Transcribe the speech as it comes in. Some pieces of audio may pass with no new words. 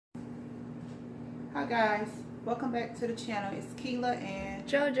Hi guys, welcome back to the channel. It's Keela and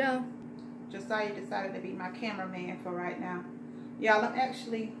JoJo. Josiah decided to be my cameraman for right now. Y'all, I'm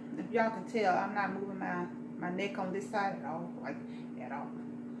actually, if y'all can tell, I'm not moving my neck on this side at all, like at all.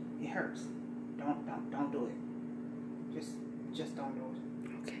 It hurts. Don't do it. Just don't do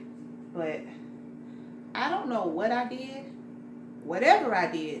it. Okay. But I don't know what I did. Whatever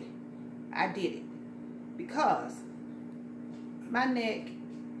I did it because my neck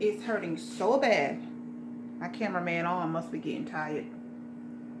is hurting so bad. My cameraman arm must be getting tired.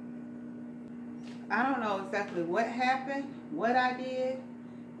 I don't know exactly what happened, what I did.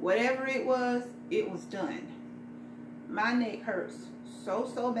 Whatever it was done. My neck hurts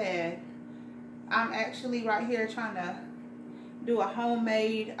so bad. I'm actually right here trying to do a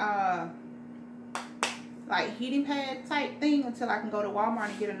homemade like heating pad type thing until I can go to Walmart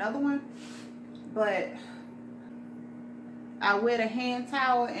and get another one. But I wet a hand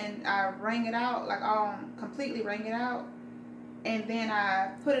towel and I wring it out, like completely wring it out, and then I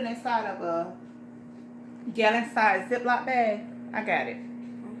put it inside of a gallon-sized Ziploc bag. I got it.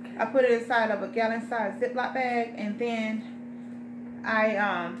 Okay. I put it inside of a gallon-sized Ziploc bag, and then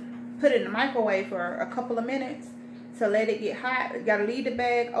I put it in the microwave for a couple of minutes to let it get hot. You gotta leave the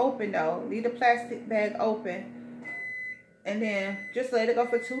bag open though. Leave the plastic bag open, and then just let it go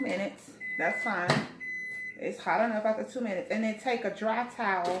for 2 minutes. That's fine. It's hot enough after 2 minutes. And then take a dry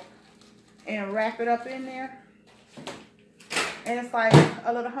towel and wrap it up in there. And it's like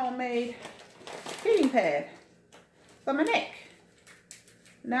a little homemade heating pad for my neck.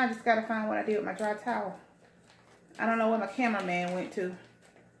 Now I just gotta find what I did with my dry towel. I don't know where my cameraman went to.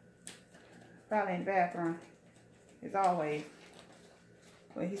 Probably in the bathroom, as always.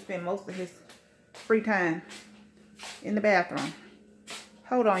 Well, he spent most of his free time in the bathroom.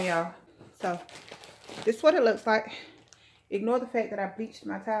 Hold on, y'all. So this is what it looks like. Ignore the fact that I bleached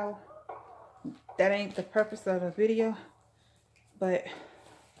my towel. That ain't the purpose of the video. But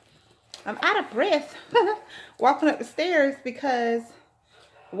I'm out of breath walking up the stairs because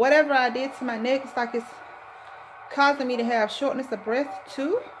whatever I did to my neck, it's like it's causing me to have shortness of breath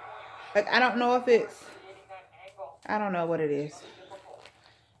too. Like, I don't know if it's, I don't know what it is.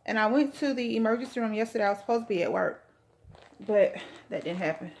 And I went to the emergency room yesterday. I was supposed to be at work, but that didn't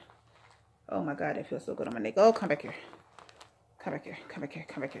happen. Oh my God, it feels so good on my neck. Oh, come back here. Come back here. Come back here.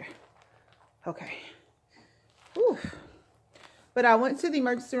 Come back here. Okay. Whew. But I went to the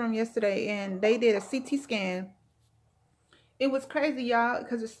emergency room yesterday and they did a CT scan. It was crazy, y'all,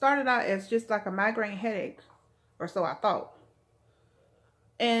 because it started out as just like a migraine headache, or so I thought.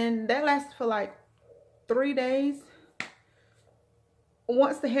 And that lasted for like 3 days.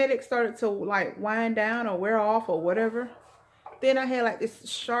 Once the headache started to like wind down or wear off or whatever, then I had like this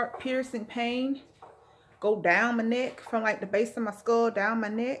sharp piercing pain go down my neck from like the base of my skull down my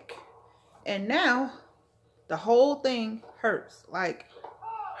neck. And now the whole thing hurts, like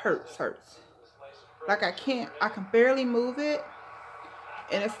hurts. Like I can barely move it.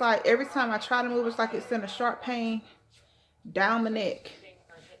 And it's like every time I try to move, it's like it's in a sharp pain down my neck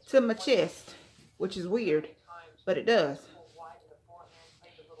to my chest, which is weird, but it does.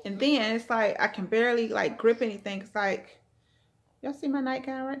 And then it's like I can barely like grip anything. It's like, y'all see my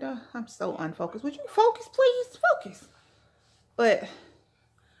nightgown right there? I'm so unfocused. Would you focus, please? Focus. But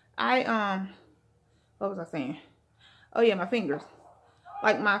I, what was I saying? Oh yeah, my fingers.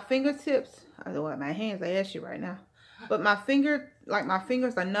 Like my fingertips, I don't know what my hands are ashy right now. But my fingers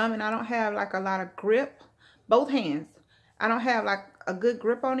are numb and I don't have like a lot of grip. Both hands. I don't have like a good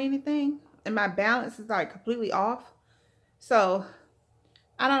grip on anything. And my balance is like completely off. So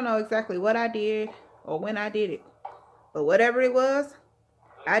I don't know exactly what I did or when I did it. But whatever it was,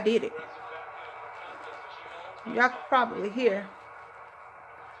 I did it. Y'all can probably hear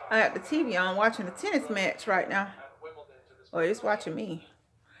I got the TV on watching a tennis match right now. Or it's watching me.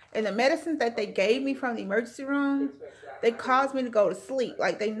 And the medicines that they gave me from the emergency room, they caused me to go to sleep.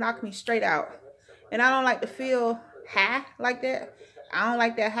 Like they knocked me straight out. And I don't like to feel high like that. I don't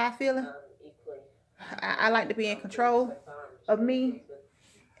like that high feeling. I like to be in control of me.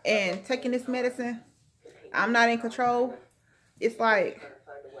 And taking this medicine, I'm not in control. It's like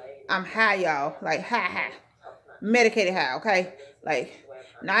I'm high, y'all. Like high. Medicated high, okay? Like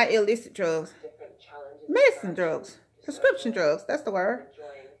not illicit drugs. Medicine drugs. Prescription drugs. That's the word.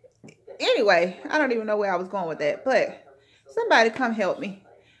 Anyway, I don't even know where I was going with that. But somebody come help me.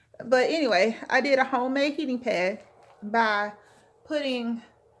 But anyway, I did a homemade heating pad by putting,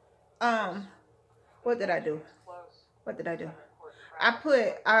 what did I do? I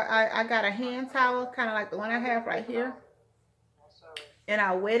got a hand towel, kind of like the one I have right here. And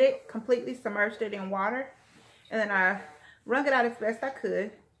I wet it completely, submerged it in water. And then I wrung it out as best I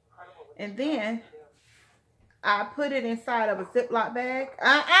could. And then I put it inside of a Ziploc bag.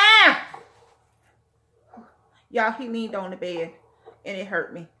 Y'all, he leaned on the bed and it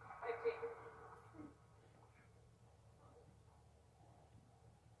hurt me.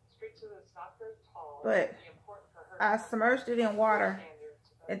 But I submerged it in water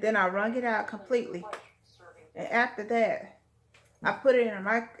and then I wrung it out completely. And after that, I put it in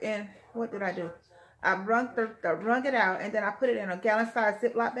a what did I do? I wrung it out and then I put it in a gallon-sized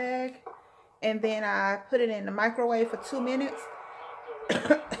Ziploc bag. And then I put it in the microwave for 2 minutes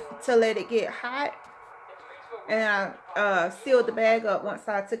to let it get hot. And I sealed the bag up once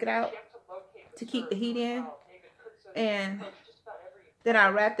I took it out to keep the heat in. And then I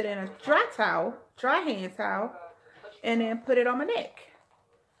wrapped it in a dry hand towel, and then put it on my neck.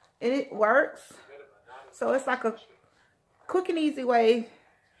 And it works. So it's like a quick and easy way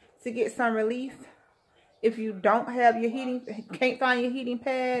to get some relief. If you don't have your can't find your heating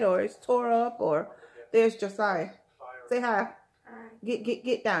pad, or it's tore up, or there's Josiah. Say hi.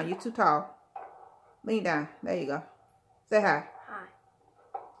 Get down. You're too tall. Lean down. There you go. Say hi. Hi.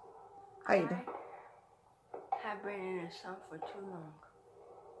 How you doing? I've been in the sun for too long.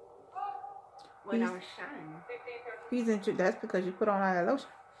 When I was shining. That's because you put on eye lotion.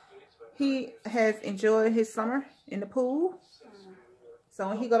 He has enjoyed his summer in the pool. So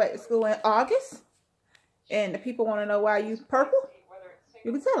when he go back to school in August, and the people want to know why you purple,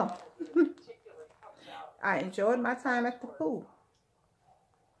 you can tell them. I enjoyed my time at the pool.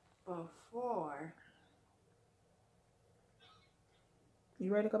 Before.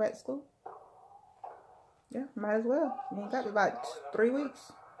 You ready to go back to school? Yeah, might as well. You ain't got about 3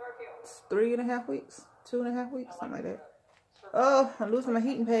 weeks. 3.5 weeks. 2.5 weeks, something like that. Oh, I'm losing my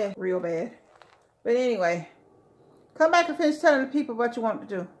heating pad real bad. But anyway, come back and finish telling the people what you want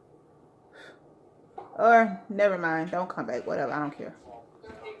to do. Or, never mind. Don't come back. Whatever. I don't care.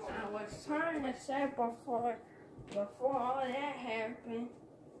 I was trying to say before all that happened,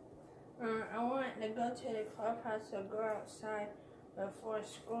 I wanted to go to the clubhouse to go outside before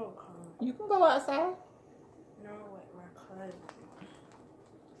school comes. You can go outside. No, with my cousin.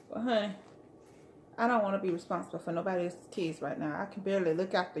 Well, honey, I don't want to be responsible for nobody else's kids right now. I can barely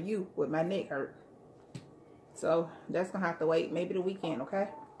look after you with my neck hurt. So, that's going to have to wait. Maybe the weekend, okay?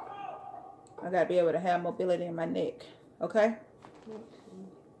 I got to be able to have mobility in my neck, okay?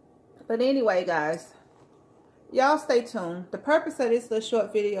 But anyway, guys, y'all stay tuned. The purpose of this little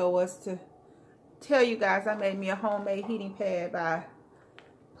short video was to tell you guys I made me a homemade heating pad by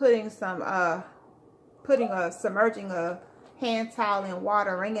submerging a hand towel in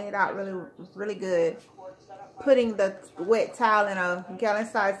water, wringing it out really good, putting the wet towel in a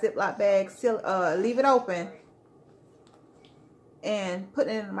gallon-sized Ziploc bag, leave it open, and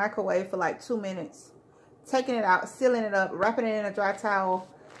putting it in the microwave for like 2 minutes, taking it out, sealing it up, wrapping it in a dry towel,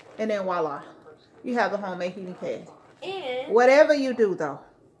 and then voila, you have a homemade heating pad. And whatever you do though,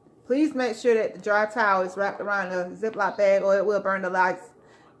 please make sure that the dry towel is wrapped around the Ziploc bag, or it will burn the lights,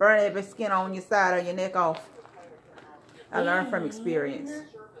 burn every skin on your side or your neck off. I learned from experience.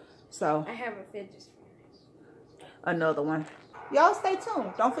 So I have a fidget spinner. Another one. Y'all stay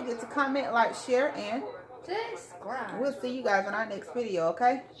tuned. Don't forget to comment, like, share, and subscribe. We'll see you guys in our next video,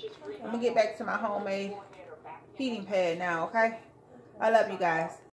 okay? I'm going to get back to my homemade heating pad now, okay? I love you guys.